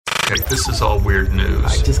Okay, this is all weird news.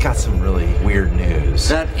 I just got some really weird news.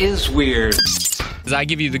 That is weird. I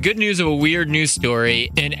give you the good news of a weird news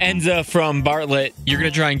story, and Enza from Bartlett, you're going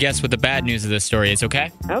to try and guess what the bad news of this story is,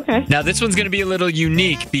 okay? Okay. Now, this one's going to be a little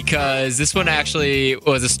unique because this one actually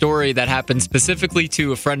was a story that happened specifically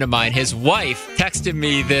to a friend of mine. His wife texted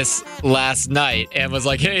me this last night and was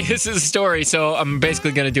like, hey, this is a story, so I'm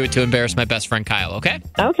basically going to do it to embarrass my best friend Kyle, okay?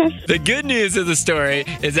 Okay. The good news of the story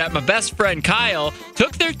is that my best friend Kyle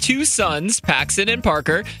took their two sons, Paxton and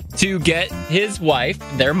Parker, to get his wife,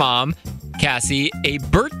 their mom, Cassie, a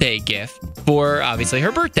birthday gift for, obviously,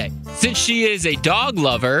 her birthday. Since she is a dog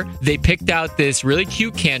lover, they picked out this really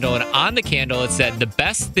cute candle, and on the candle it said, the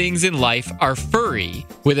best things in life are furry,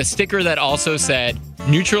 with a sticker that also said,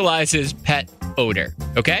 neutralizes pet odor.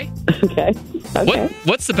 Okay? Okay.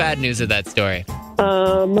 What's the bad news of that story?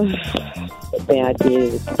 The bad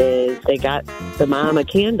news is they got the mom a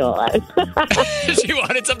candle. She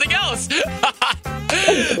wanted something else.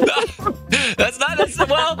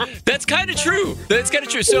 That's kind of true. That's kind of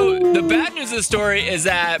true. So the bad news of the story is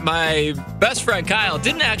that my best friend Kyle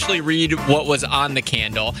didn't actually read what was on the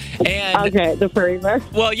candle. And okay, the furry bear.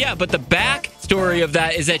 Well, yeah, but the back story of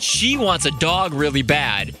that is that she wants a dog really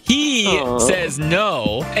bad. He says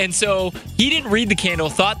no, and so he didn't read the candle,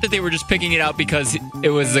 thought that they were just picking it out because it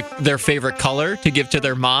was their favorite color to give to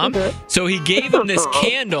their mom. So he gave him this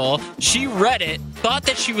candle. She read it, thought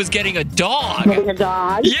that she was getting a dog. Getting a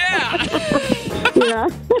dog? Yeah. Yeah.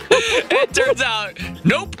 It turns out,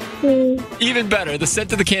 nope. Even better, the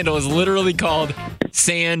scent of the candle is literally called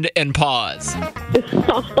Sand and Paws.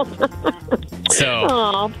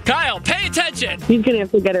 So, Kyle, pay attention. He's going to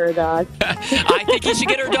have to get her a dog. I think he should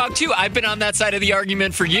get her a dog, too. I've been on that side of the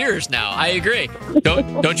argument for years now. I agree.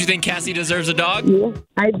 Don't you think Cassie deserves a dog? Yeah,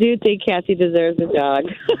 I do think Cassie deserves a dog.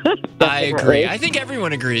 I agree. I think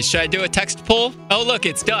everyone agrees. Should I do a text poll? Oh, look,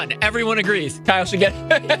 it's done. Everyone agrees. Kyle should get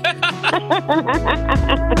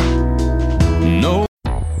No.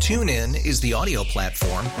 TuneIn is the audio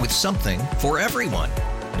platform with something for everyone.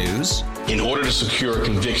 News. In order to secure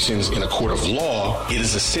convictions in a court of law, it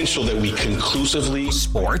is essential that we conclusively.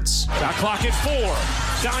 Sports. Shot clock at 4.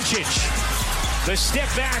 Doncic. The step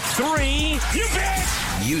back 3. You bet.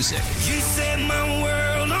 Music. You set my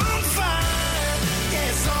world on fire.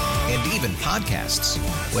 Yes, and even podcasts.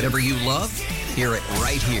 Whatever you love, hear it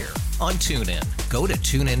right here on TuneIn. Go to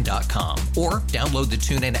TuneIn.com or download the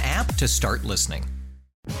TuneIn app to start listening.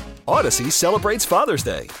 Odyssey celebrates Father's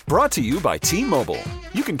Day, brought to you by T-Mobile.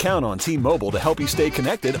 You can count on T-Mobile to help you stay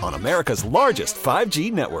connected on America's largest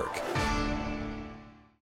 5G network.